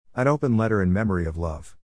An open letter in memory of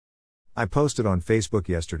love. I posted on Facebook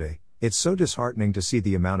yesterday, it's so disheartening to see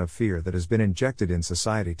the amount of fear that has been injected in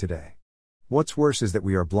society today. What's worse is that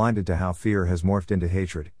we are blinded to how fear has morphed into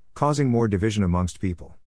hatred, causing more division amongst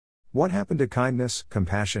people. What happened to kindness,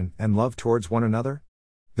 compassion, and love towards one another?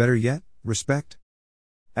 Better yet, respect?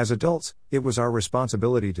 As adults, it was our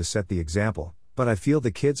responsibility to set the example, but I feel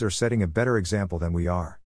the kids are setting a better example than we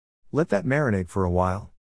are. Let that marinate for a while.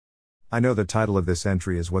 I know the title of this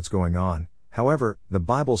entry is What's Going On, however, the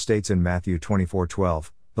Bible states in Matthew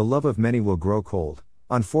 24:12, the love of many will grow cold.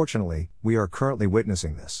 Unfortunately, we are currently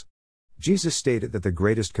witnessing this. Jesus stated that the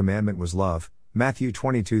greatest commandment was love, Matthew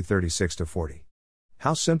 22:36-40.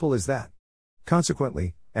 How simple is that?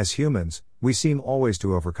 Consequently, as humans, we seem always to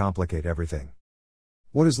overcomplicate everything.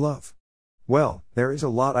 What is love? Well, there is a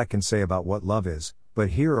lot I can say about what love is, but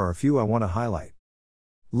here are a few I want to highlight.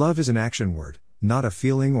 Love is an action word, not a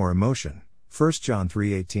feeling or emotion, 1 John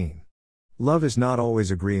 3:18. Love is not always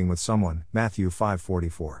agreeing with someone, Matthew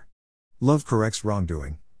 5:44. Love corrects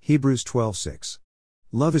wrongdoing, Hebrews 12:6.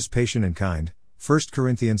 Love is patient and kind, 1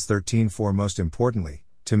 Corinthians 13:4. Most importantly,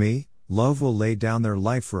 to me, love will lay down their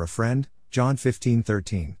life for a friend, John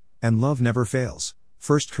 15:13, and love never fails,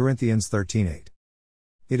 1 Corinthians 13:8.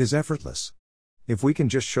 It is effortless. If we can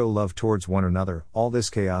just show love towards one another, all this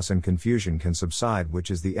chaos and confusion can subside, which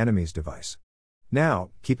is the enemy's device. Now,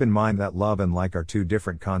 keep in mind that love and like are two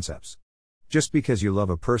different concepts. Just because you love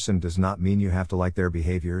a person does not mean you have to like their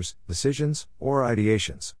behaviors, decisions, or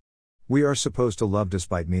ideations. We are supposed to love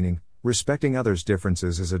despite meaning, respecting others'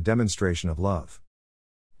 differences is a demonstration of love.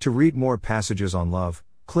 To read more passages on love,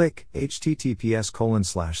 click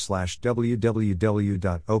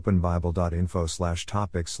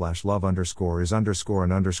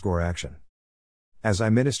https://www.openbible.info/topics/love_is_and_action. As I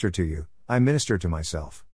minister to you, I minister to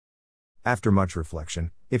myself. After much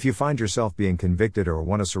reflection, if you find yourself being convicted or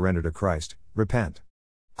want to surrender to Christ, repent.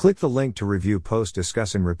 Click the link to review post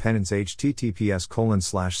discussing repentance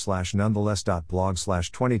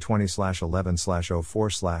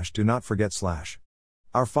https://nonetheless.blog/2020/11/04/ do not forget/.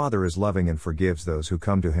 Our Father is loving and forgives those who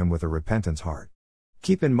come to Him with a repentance heart.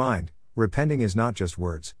 Keep in mind, repenting is not just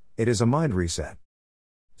words, it is a mind reset.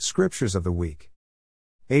 Scriptures of the week.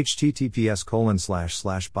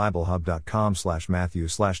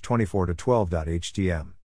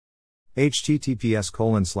 https://biblehub.com/matthew/24-12.htm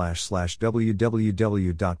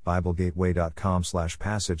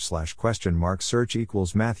https://www.biblegateway.com/passage/?search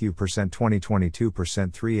equals Matthew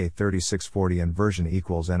 %2022%383640 and version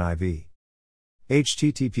equals NIV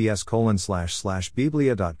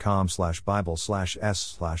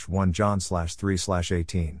https://biblia.com/bible/s/1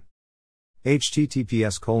 John/3/18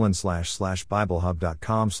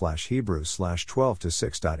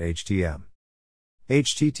 https://biblehub.com/hebrews/12-6.htm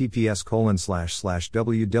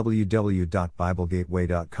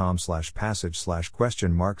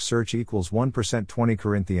https://www.biblegateway.com/passage/?search equals 1% 20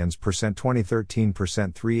 Corinthians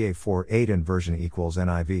 %2013%3a48 and version equals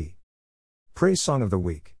NIV. Praise Song of the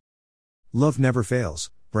Week. Love Never Fails,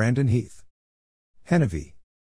 Brandon Heath. Henavy.